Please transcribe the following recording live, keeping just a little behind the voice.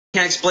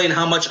Can't explain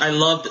how much I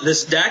loved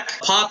this deck.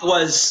 Pop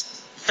was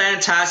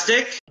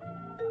fantastic.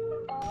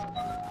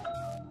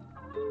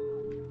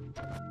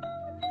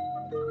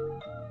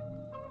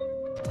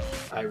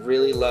 I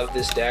really love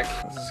this deck.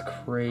 This is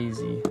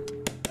crazy.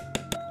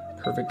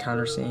 Perfect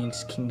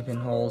countersinks, kingpin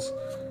holes.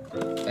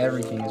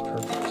 Everything is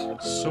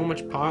perfect. So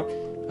much pop.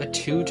 A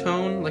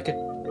two-tone? Like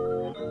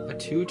a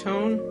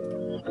two-tone?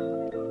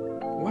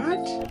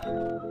 What?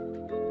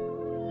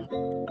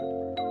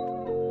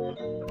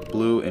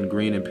 Blue and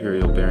green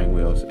Imperial bearing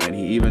wheels, and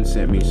he even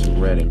sent me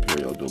some red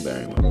Imperial dual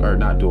bearing wheels, or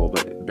not dual,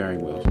 but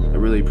bearing wheels. I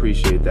really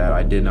appreciate that.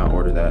 I did not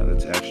order that.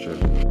 That's extra.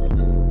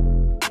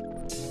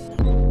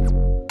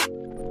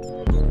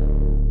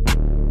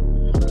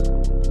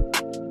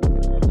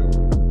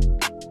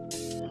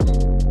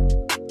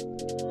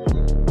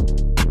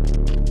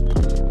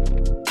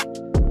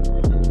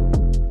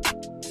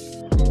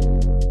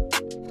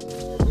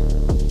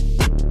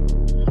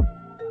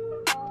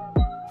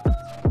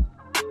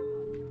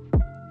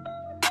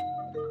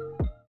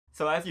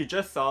 So as you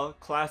just saw,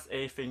 Class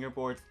A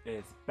Fingerboards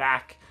is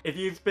back. If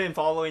you've been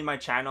following my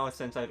channel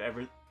since I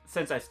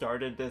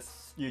started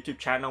this YouTube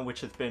channel,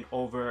 which has been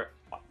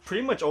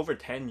pretty much over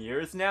 10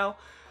 years now,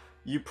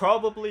 you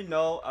probably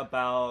know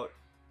about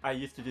I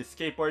used to do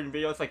skateboarding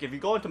videos. Like if you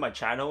go into my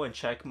channel and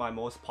check my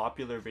most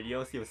popular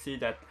videos, you'll see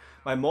that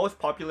my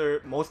most watched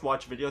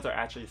videos are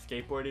actually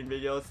skateboarding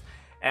videos.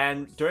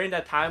 And during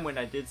that time when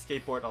I did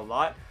skateboard a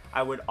lot,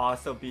 I would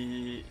also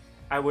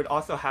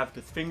have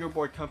this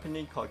fingerboard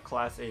company called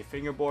Class A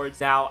Fingerboards.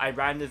 Now, I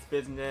ran this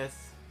business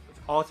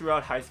all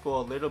throughout high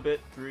school, a little bit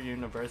through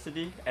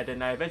university, and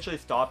then I eventually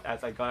stopped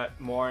as I got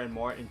more and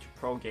more into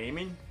pro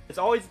gaming. It's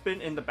always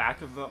been in the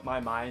back of my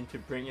mind to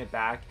bring it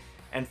back,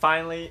 and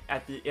finally,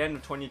 at the end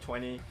of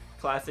 2020,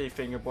 Class A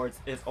Fingerboards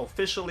is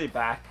officially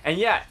back. And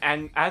yeah,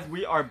 and as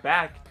we are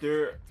back,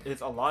 there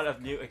is a lot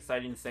of new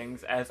exciting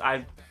things as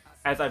I've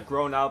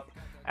grown up,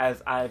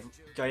 as I've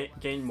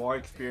gained more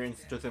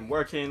experience just in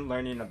working,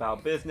 learning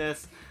about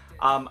business.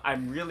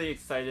 I'm really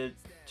excited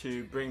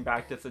to bring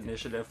back this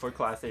initiative for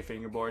Class A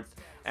Fingerboards,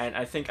 and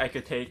I think I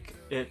could take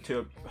it to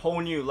a whole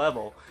new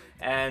level.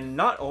 And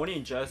not only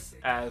just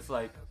as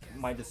like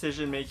my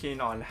decision making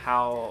on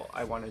how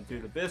I want to do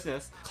the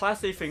business,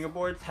 Class A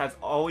Fingerboards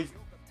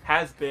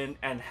has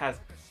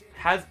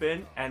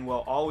been and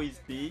will always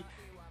be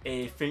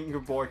a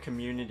fingerboard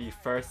community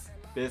first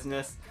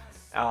business.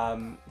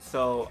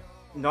 So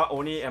not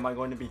only am I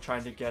going to be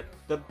trying to get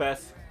the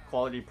best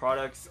quality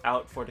products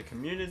out for the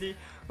community,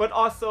 but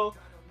also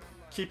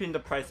keeping the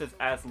prices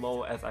as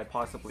low as I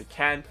possibly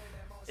can.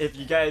 If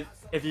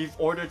you've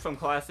ordered from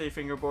Class A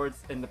Fingerboards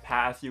in the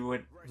past, you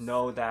would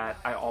know that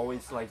I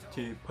always like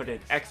to put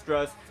in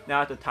extras.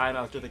 Now at the time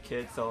I was just a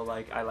kid, so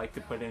like I like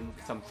to put in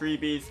some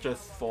freebies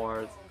just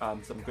for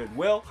some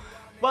goodwill,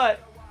 but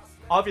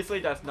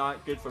obviously that's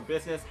not good for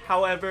business.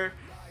 However,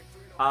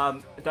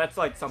 that's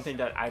like something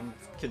that I'm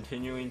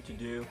continuing to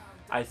do.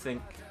 I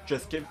think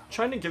just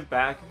trying to give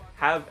back,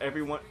 have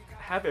everyone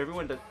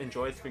that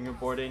enjoys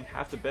fingerboarding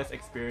have the best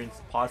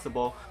experience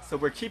possible. So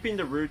we're keeping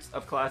the roots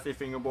of Class A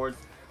Fingerboards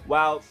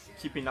while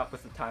keeping up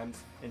with the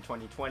times in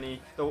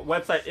 2020. The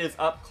website is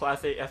up,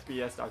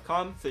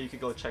 classafbs.com, so you can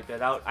go check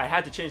that out. I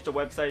had to change the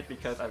website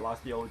because I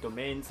lost the old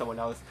domain. Someone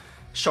else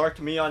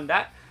sharked me on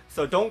that.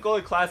 So don't go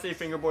to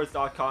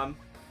classaffingerboards.com.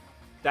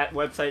 That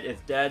website is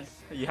dead.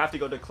 You have to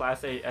go to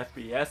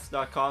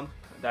classafbs.com.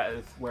 That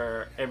is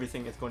where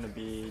everything is going to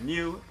be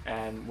new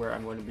and where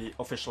I'm going to be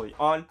officially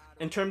on.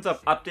 In terms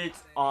of updates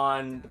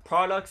on the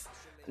products,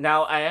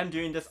 now I am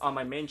doing this on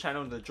my main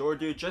channel,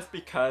 TheJordude, just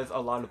because a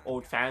lot of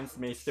old fans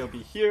may still be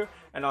here,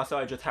 and also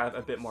I just have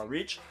a bit more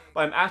reach.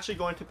 But I'm actually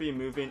going to be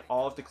moving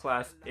all of the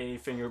Class A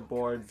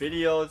fingerboard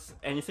videos,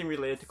 anything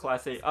related to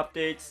Class A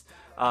updates,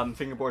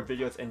 fingerboard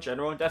videos in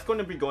general, that's going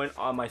to be going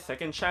on my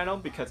second channel,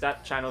 because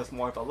that channel is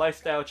more of a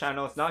lifestyle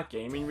channel. It's not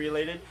gaming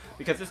related,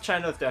 because this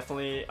channel is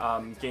definitely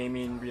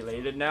gaming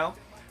related now.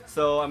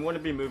 So I'm going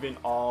to be moving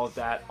all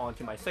that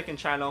onto my second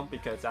channel,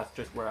 because that's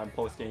just where I'm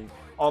posting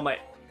all my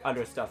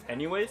other stuff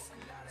anyways.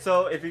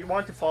 So if you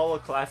want to follow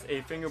Class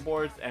A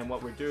Fingerboards and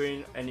what we're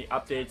doing, any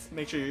updates,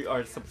 make sure you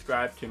are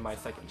subscribed to my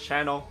second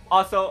channel.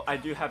 Also, I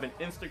do have an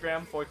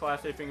Instagram for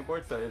Class A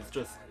Fingerboards, so it's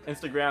just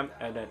Instagram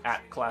and then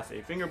at Class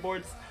A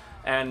Fingerboards.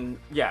 And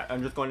yeah,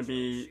 I'm just going to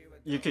be,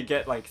 you could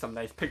get like some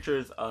nice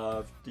pictures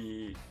of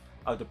the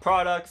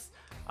products.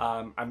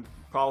 I'm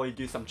probably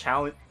do some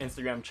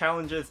Instagram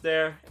challenges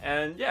there,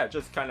 and yeah,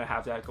 just kind of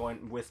have that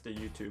going with the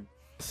YouTube.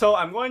 So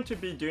I'm going to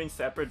be doing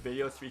separate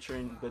videos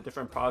featuring the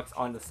different products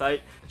on the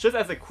site. Just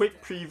as a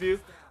quick preview,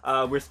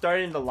 we're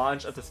starting the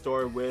launch of the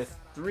store with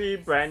 3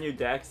 brand new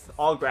decks,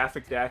 all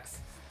graphic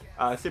decks.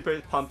 Super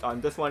pumped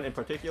on this one in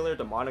particular,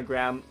 the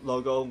monogram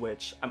logo,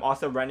 which I'm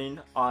also running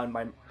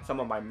on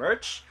some of my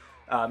merch.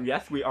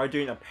 Yes, we are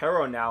doing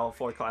apparel now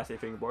for Class A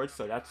Fingerboards,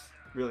 so that's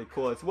really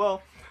cool as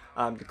well.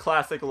 The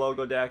classic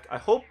logo deck, I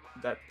hope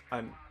that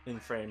I'm in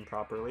frame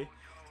properly,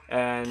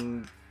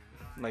 and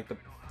like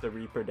the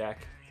Reaper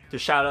deck. To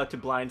shout out to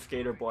Blind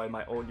Skater Boy,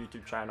 my old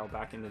YouTube channel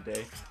back in the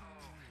day.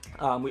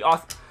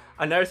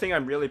 Another thing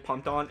I'm really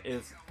pumped on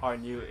is our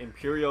new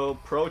Imperial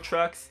Pro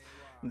trucks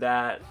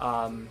that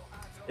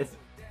it's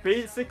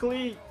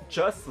basically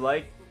just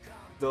like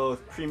those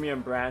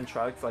premium brand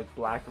trucks like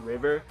Black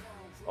River,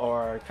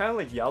 or kind of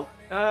like Yelp,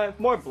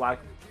 more Black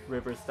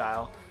River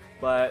style,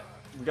 but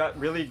we got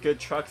really good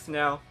trucks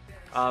now.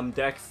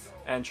 Decks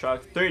and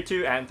trucks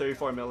 32 and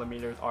 34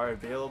 millimeters are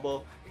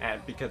available,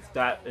 and because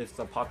that is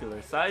the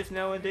popular size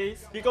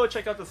nowadays. If you go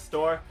check out the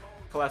store,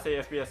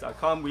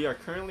 classafbs.com, we are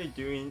currently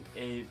doing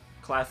a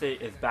Class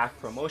A is back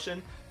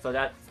promotion, so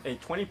that's a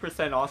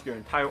 20% off your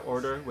entire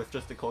order with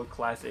just the code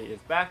Class A is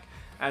back,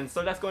 and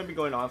so that's going to be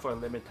going on for a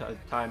limited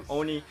time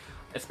only.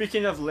 And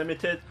speaking of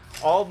limited,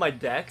 all of my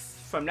decks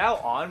from now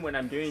on, when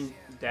I'm doing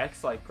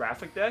decks like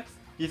graphic decks,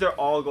 these are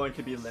all going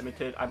to be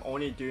limited. I'm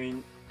only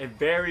doing a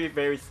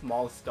very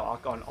small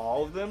stock on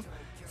all of them,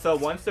 so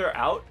once they're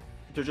out,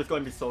 they're just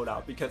going to be sold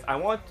out, because I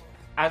want,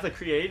 as a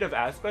creative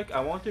aspect,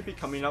 I want to be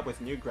coming up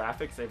with new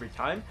graphics every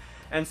time,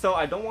 and so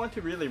I don't want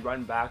to really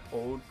run back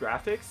old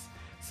graphics.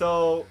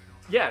 So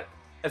yeah,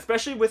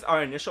 especially with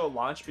our initial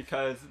launch,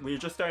 because we're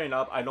just starting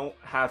up, I don't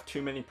have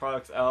too many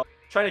products out,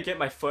 trying to get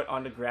my foot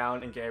on the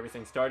ground and get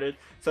everything started.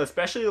 So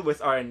especially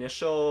with our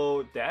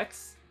initial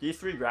decks, these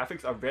 3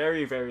 graphics are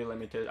very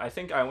limited. I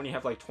think I only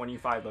have like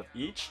 25 of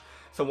each.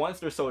 So once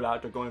they're sold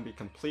out, they're going to be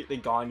completely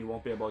gone. You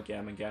won't be able to get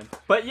them again.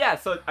 But yeah,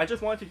 so I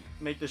just wanted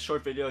to make this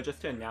short video just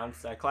to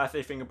announce that Class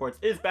A Fingerboards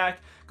is back.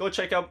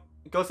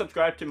 Go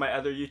subscribe to my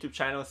other YouTube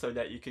channel so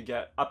that you could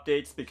get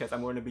updates, because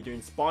I'm going to be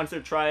doing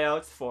sponsored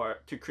tryouts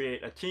to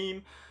create a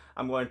team.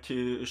 I'm going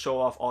to show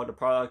off all the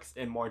products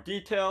in more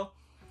detail.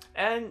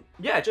 And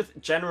yeah, just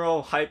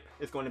general hype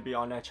is going to be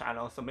on that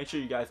channel, so make sure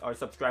you guys are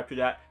subscribed to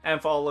that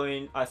and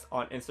following us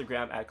on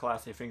Instagram at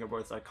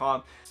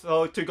classaffingerboards.com.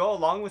 So to go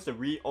along with the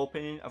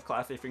reopening of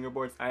Class A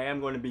Fingerboards, I am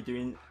going to be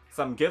doing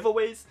some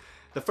giveaways.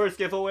 The first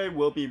giveaway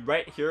will be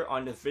right here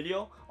on this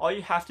video. All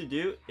you have to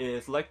do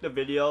is like the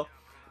video,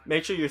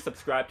 make sure you're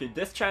subscribed to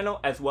this channel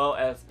as well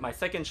as my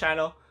second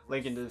channel,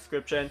 link in the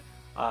description.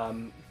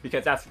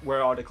 Because that's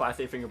where all the Class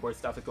A Fingerboard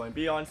stuff is going to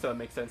be on, so it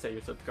makes sense that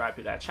you're subscribed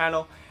to that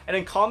channel. And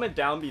then comment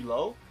down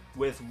below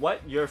with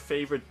what your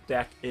favorite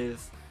deck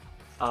is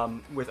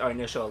with our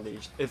initial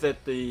Unleashed. Is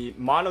it the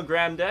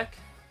monogram deck?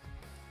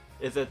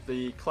 Is it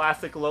the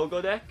classic logo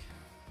deck?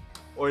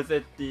 Or is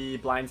it the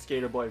Blind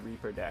Skater Boy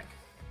Reaper deck?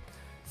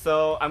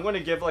 So I'm going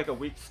to give like a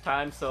week's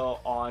time, so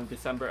on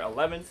December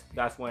 11th,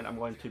 that's when I'm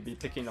going to be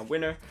picking a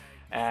winner,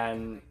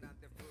 and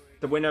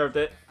the winner of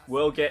it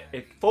will get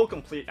a full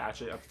complete,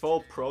 actually a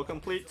full pro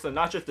complete, so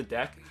not just the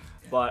deck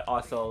but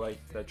also like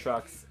the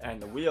trucks and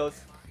the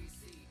wheels.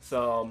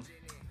 So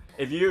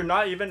if you're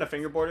not even a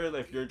fingerboarder,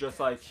 if you're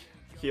just like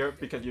here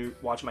because you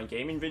watch my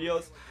gaming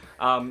videos,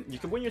 you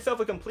can win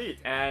yourself a complete.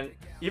 And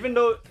even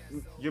though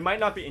you might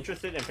not be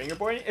interested in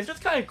fingerboarding, it's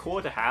just kind of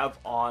cool to have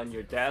on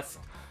your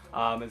desk.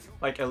 It's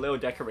like a little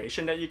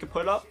decoration that you can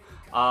put up.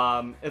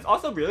 It's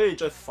also really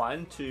just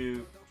fun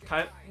to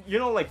kind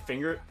of, like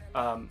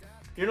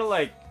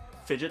like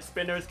fidget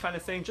spinners kind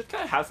of thing, just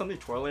kind of have something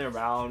twirling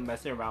around,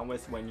 messing around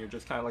with when you're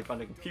just kind of like on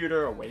the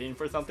computer or waiting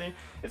for something.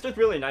 It's just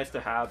really nice to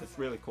have. It's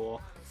really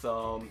cool.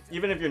 So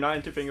even if you're not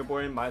into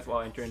fingerboarding, might as well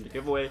enter in the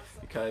giveaway,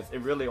 because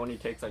it really only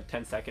takes like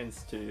 10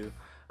 seconds to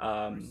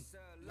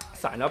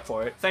sign up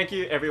for it. Thank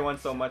you everyone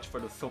so much for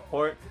the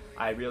support.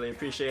 I really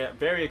appreciate it.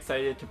 Very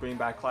excited to bring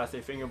back Class A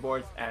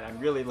Fingerboards, and I'm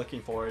really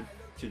looking forward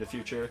to the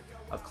future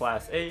of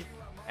Class A,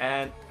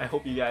 and I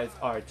hope you guys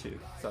are too.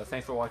 So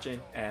thanks for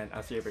watching, and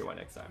I'll see everyone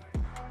next time.